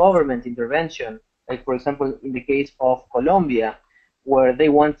government intervention, like for example in the case of Colombia, where they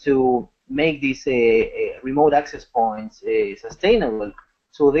want to make these remote access points sustainable,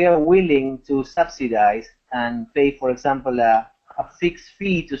 so they are willing to subsidize and pay, for example, a fixed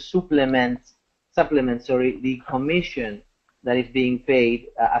fee to supplement the commission that is being paid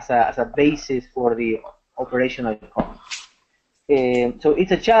as a basis for the operational cost. So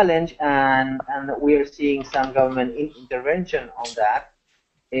it's a challenge, and we are seeing some government intervention on that.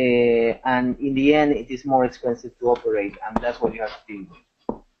 And in the end, it is more expensive to operate, and that's what you have to deal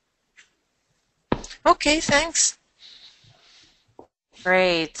with. Okay, thanks.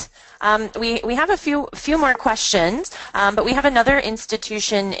 Great. We have a few more questions, but we have another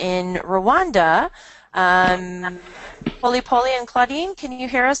institution in Rwanda. Poli and Claudine, can you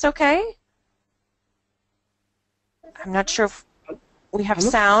hear us okay? I'm not sure if we have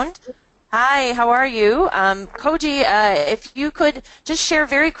sound. Hi, how are you? Koji, if you could just share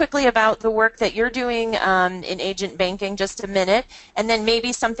very quickly about the work that you're doing in agent banking, just a minute, and then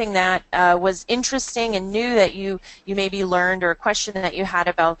maybe something that was interesting and new that you maybe learned, or a question that you had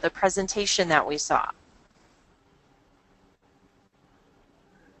about the presentation that we saw.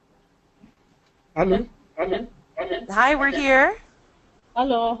 Hello. Hi, we're here.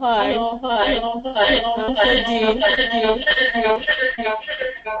 Hello, hi.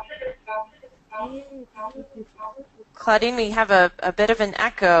 Claudine, we have a bit of an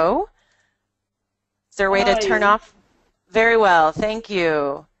echo. Is there a way to turn off? Very well, thank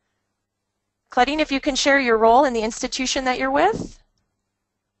you. Claudine, if you can share your role in the institution that you're with.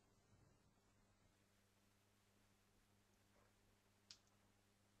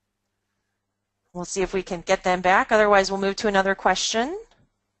 We'll see if we can get them back. Otherwise, we'll move to another question.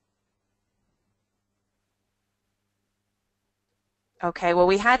 Okay, well,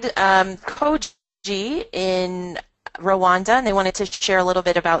 we had Koji in Rwanda, and they wanted to share a little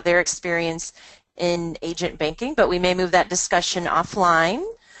bit about their experience in agent banking, but we may move that discussion offline.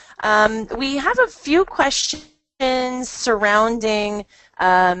 We have a few questions surrounding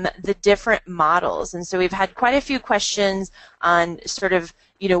the different models, and so we've had quite a few questions on sort of,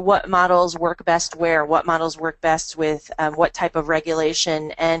 you know, what models work best where, what models work best with what type of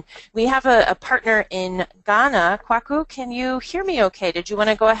regulation. And we have a partner in Ghana. Kwaku, can you hear me okay? Did you want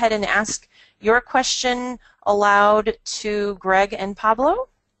to go ahead and ask your question aloud to Greg and Pablo?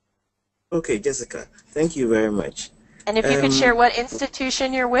 Okay, Jessica, thank you very much. And if you could share what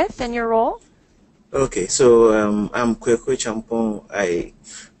institution you're with and your role? Okay, so I'm Kwekwe Champong. I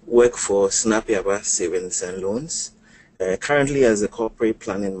work for Snappy Aba Savings and Loans, currently as a corporate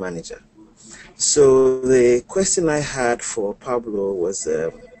planning manager. So the question I had for Pablo was,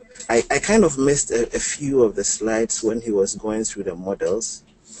 I kind of missed a few of the slides when he was going through the models.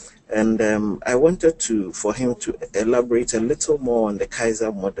 And I wanted for him to elaborate a little more on the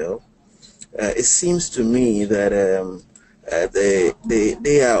Kaiser model. It seems to me that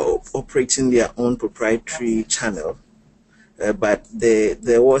they are operating their own proprietary channel, but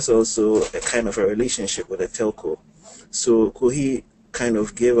there was also a kind of a relationship with a telco. So could he kind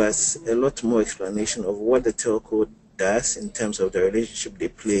of give us a lot more explanation of what the telco does in terms of the relationship they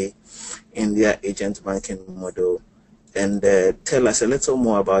play in their agent banking model, and tell us a little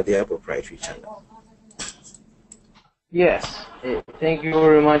more about their proprietary channel? Yes, thank you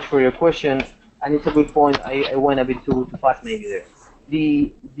very much for your question, and it's a good point. I went a bit too fast maybe there.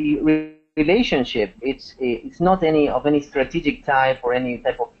 The relationship, it's not any strategic type or any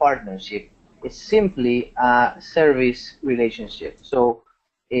type of partnership. It's simply a service relationship. So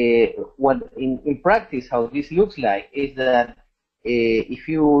what in practice how this looks like is that if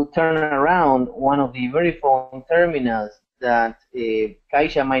you turn around one of the Verifone terminals that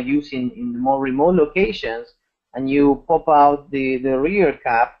Caixa might use in more remote locations, and you pop out the rear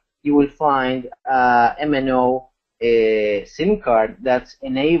cap, you will find MNO SIM card that's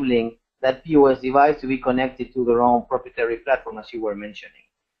enabling that POS device to be connected to their own proprietary platform, as you were mentioning.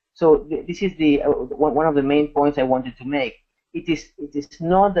 So this is the one of the main points I wanted to make. It is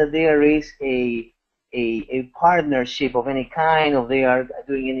not that there is a partnership of any kind, or they are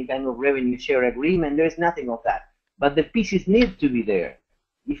doing any kind of revenue share agreement. There is nothing of that. But the pieces need to be there.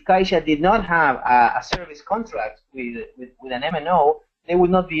 If Caixa did not have a service contract with an MNO, they would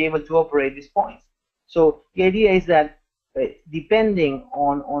not be able to operate these points. So the idea is that depending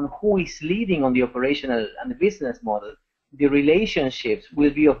on who is leading on the operational and the business model, the relationships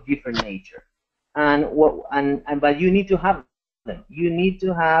will be of different nature. But you need to have them. You need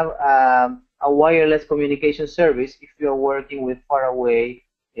to have a wireless communication service if you are working with faraway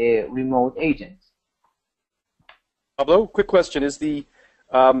remote agents. Pablo, quick question. Is the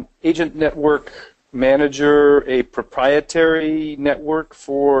agent network manager a proprietary network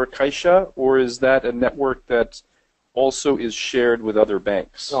for Caixa, or is that a network that also is shared with other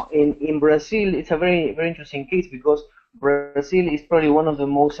banks? No, in Brazil, it's a very, very interesting case, because Brazil is probably one of the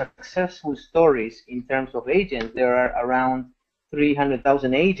most successful stories in terms of agents. There are around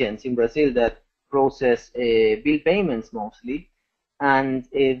 300,000 agents in Brazil that process bill payments mostly, and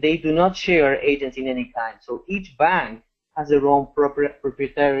they do not share agents in any kind. So each bank has their own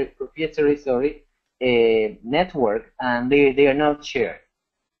proprietary network, and they are not shared.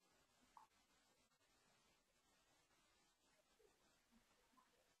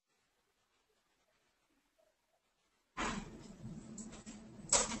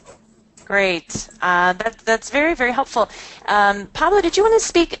 Great. That's very, very helpful. Pablo, did you want to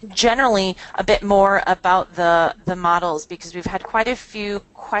speak generally a bit more about the models? Because we've had quite a few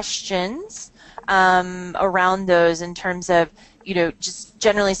questions around those in terms of, you know, just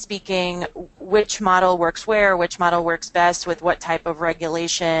generally speaking, which model works where, which model works best with what type of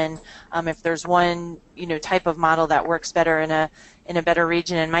regulation, if there's one, you know, type of model that works better in a better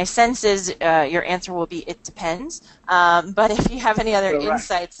region. And my sense is your answer will be it depends. But if you have any other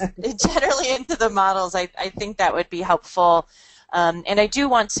insights generally into the models, I think that would be helpful. And I do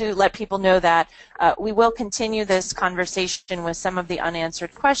want to let people know that we will continue this conversation with some of the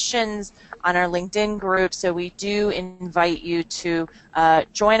unanswered questions on our LinkedIn group. So we do invite you to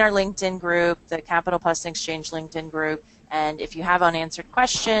join our LinkedIn group, the Capital Plus Exchange LinkedIn group. And if you have unanswered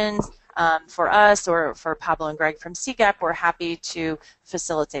questions for us or for Pablo and Greg from CGAP, we're happy to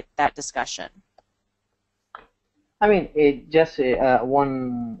facilitate that discussion. I mean, just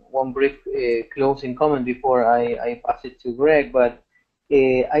one brief closing comment before I pass it to Greg. But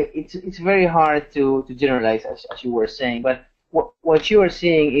it's very hard to generalize, as you were saying. But what you are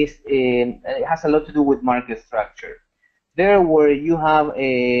seeing is it has a lot to do with market structure. There, where you have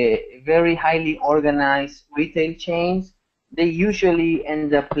a very highly organized retail chains, they usually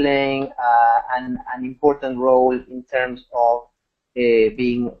end up playing an important role in terms of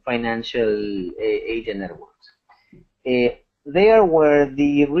being financial agent networks. There, where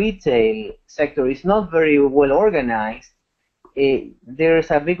the retail sector is not very well organized,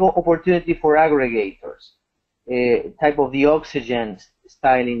 there's a big opportunity for aggregators, type of the Oxygen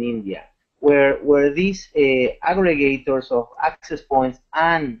style in India, where these aggregators of access points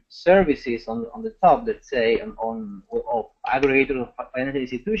and services on the top, let's say, of aggregators of financial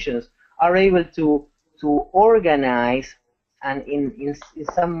institutions, are able to organize and in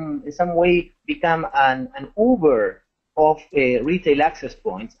some way become an Uber of retail access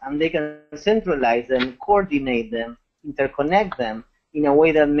points, and they can centralize them, coordinate them, interconnect them in a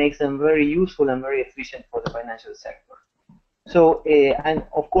way that makes them very useful and very efficient for the financial sector. So, and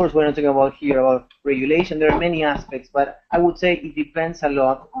of course, we're not talking about regulation. There are many aspects, but I would say it depends a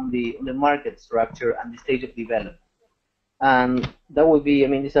lot on the market structure and the stage of development. And that would be, I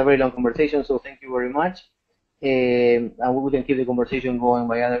mean, it's a very long conversation, so thank you very much. And we can keep the conversation going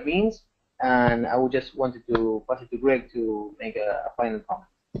by other means. And I would just wanted to pass it to Greg to make a final comment.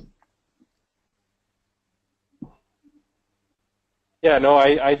 Yeah, no,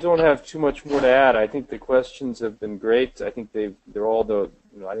 I don't have too much more to add. I think the questions have been great. I think they're all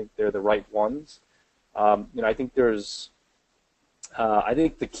I think they're the right ones. I think I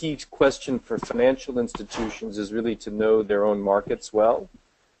think the key question for financial institutions is really to know their own markets well,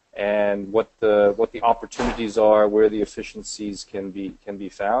 and what the opportunities are, where the efficiencies can be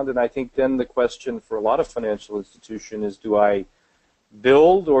found. And I think then the question for a lot of financial institutions is, do I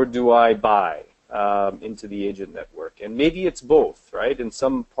build or do I buy into the agent network? And maybe it's both, right? In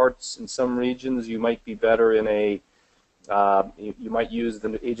some parts, in some regions, you might be better in you might use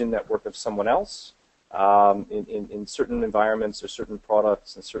the agent network of someone else. In certain environments or certain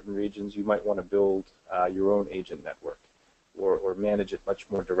products in certain regions, you might want to build your own agent network, or manage it much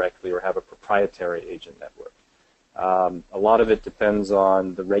more directly, or have a proprietary agent network. A lot of it depends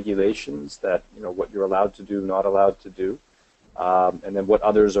on the regulations that, what you're allowed to do, not allowed to do, and then what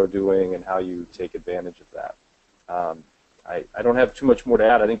others are doing and how you take advantage of that. I don't have too much more to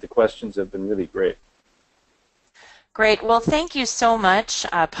add. I think the questions have been really great. Great. Well, thank you so much,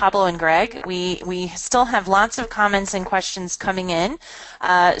 Pablo and Greg. We still have lots of comments and questions coming in.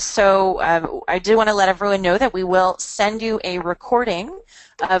 So I do want to let everyone know that we will send you a recording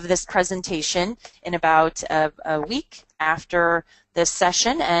of this presentation in about a week after this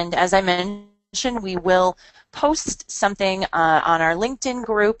session. And as I mentioned, we will post something on our LinkedIn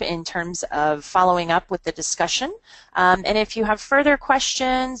group in terms of following up with the discussion. And if you have further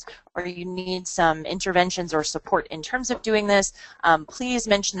questions or you need some interventions or support in terms of doing this, please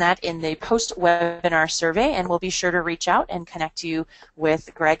mention that in the post-webinar survey, and we'll be sure to reach out and connect you with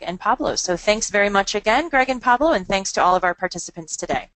Greg and Pablo. So thanks very much again, Greg and Pablo, and thanks to all of our participants today.